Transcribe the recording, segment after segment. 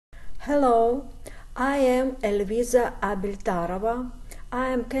Hello, I am Elviza Abiltarova. I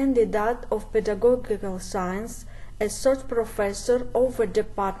am candidate of Pedagogical Science, Associate Professor of the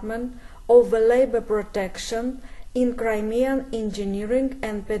Department of Labor Protection in Crimean Engineering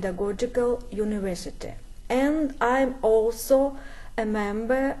and Pedagogical University. And I am also a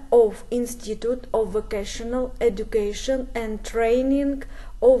member of Institute of Vocational Education and Training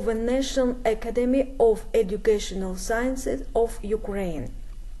of the National Academy of Educational Sciences of Ukraine.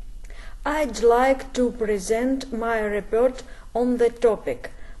 I'd like to present my report on the topic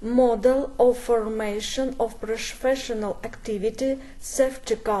Model of Formation of Professional Activity,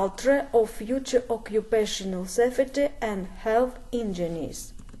 Safety Culture of Future Occupational Safety and Health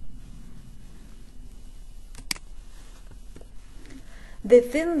Engineers.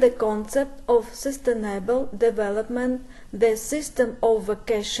 Within the concept of sustainable development, the system of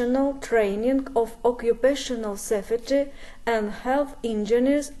vocational training of occupational safety and health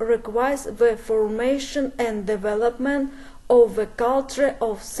engineers requires the formation and development of a culture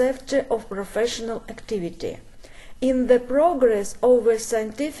of safety of professional activity. In the progress of the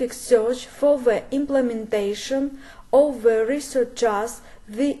scientific search for the implementation of the researchers,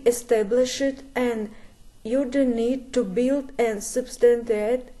 we established an you do need to build and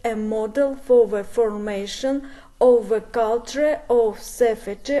substantiate a model for the formation of a culture of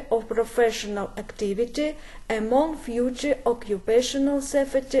safety of professional activity among future occupational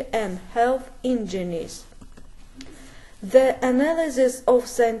safety and health engineers. The analysis of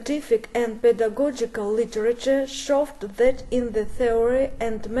scientific and pedagogical literature showed that in the theory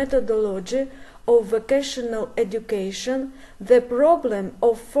and methodology of vocational education, the problem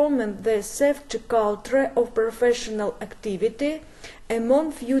of forming the safety culture of professional activity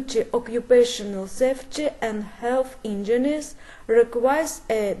among future occupational safety and health engineers requires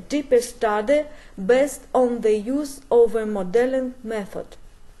a deeper study based on the use of a modeling method.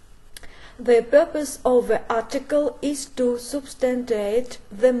 The purpose of the article is to substantiate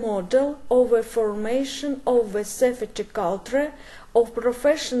the model of the formation of the safety culture of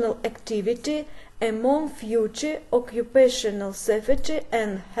professional activity among future occupational safety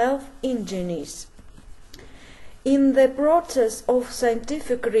and health engineers. In the process of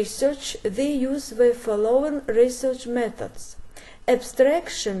scientific research, they use the following research methods: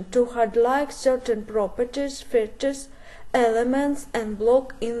 abstraction to highlight certain properties, features, elements and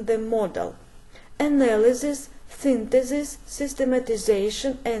blocks in the model, analysis, synthesis,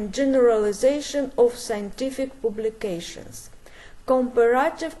 systematization and generalization of scientific publications,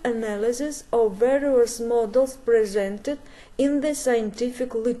 comparative analysis of various models presented in the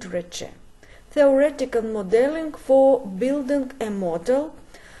scientific literature, theoretical modeling for building a model,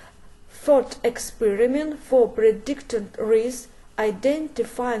 thought experiment for predicting risk,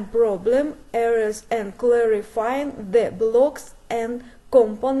 identifying problem areas and clarifying the blocks and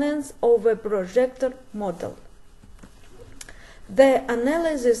components of a projected model. The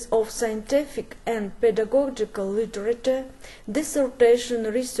analysis of scientific and pedagogical literature, dissertation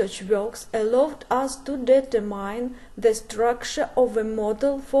research works allowed us to determine the structure of a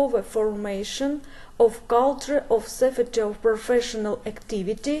model for the formation of culture of safety of professional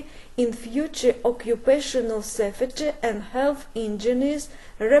activity in future occupational safety and health engineers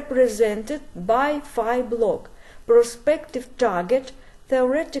represented by 5 blocks: prospective target,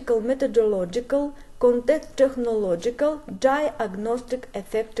 theoretical methodological, content technological, diagnostic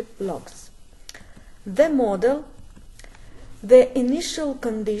effective blocks. The model, the initial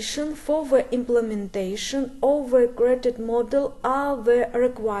condition for the implementation of the created model are the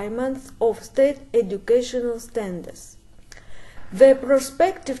requirements of state educational standards. The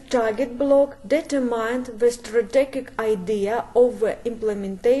prospective target block determined the strategic idea of the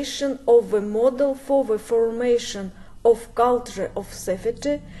implementation of the model for the formation of culture of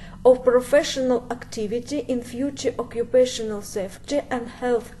safety of professional activity in future occupational safety and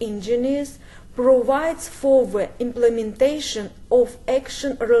health engineers, provides for the implementation of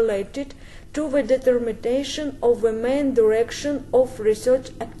action related to the determination of the main direction of research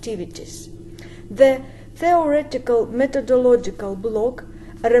activities. The theoretical methodological block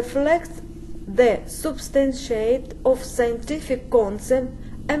reflects the substantiate of scientific concept,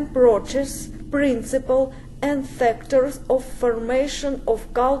 approaches, principle and factors of formation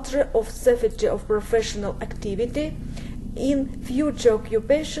of culture of safety of professional activity in future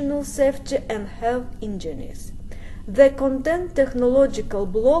occupational safety and health engineers. The content technological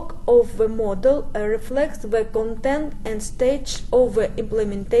block of the model reflects the content and stage of the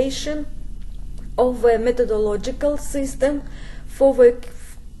implementation of the methodological system for the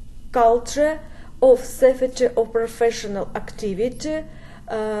culture of safety of professional activity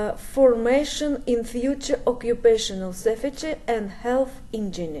formation in future occupational safety and health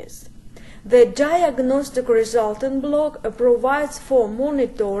engineers. The diagnostic resultant block provides for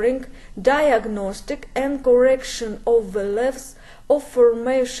monitoring, diagnostic and correction of the levels of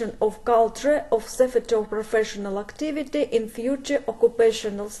formation of culture of safety of professional activity in future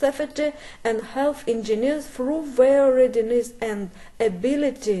occupational safety and health engineers through their readiness and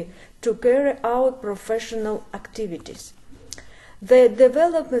ability to carry out professional activities. The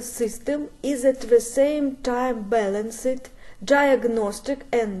development system is at the same time balanced, diagnostic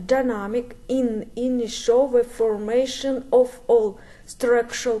and dynamic in ensure the formation of all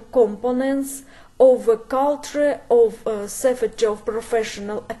structural components of the culture of safety of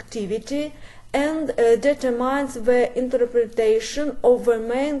professional activity and determines the interpretation of the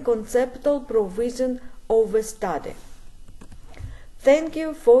main conceptual provision of the study. Thank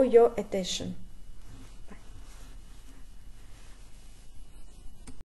you for your attention.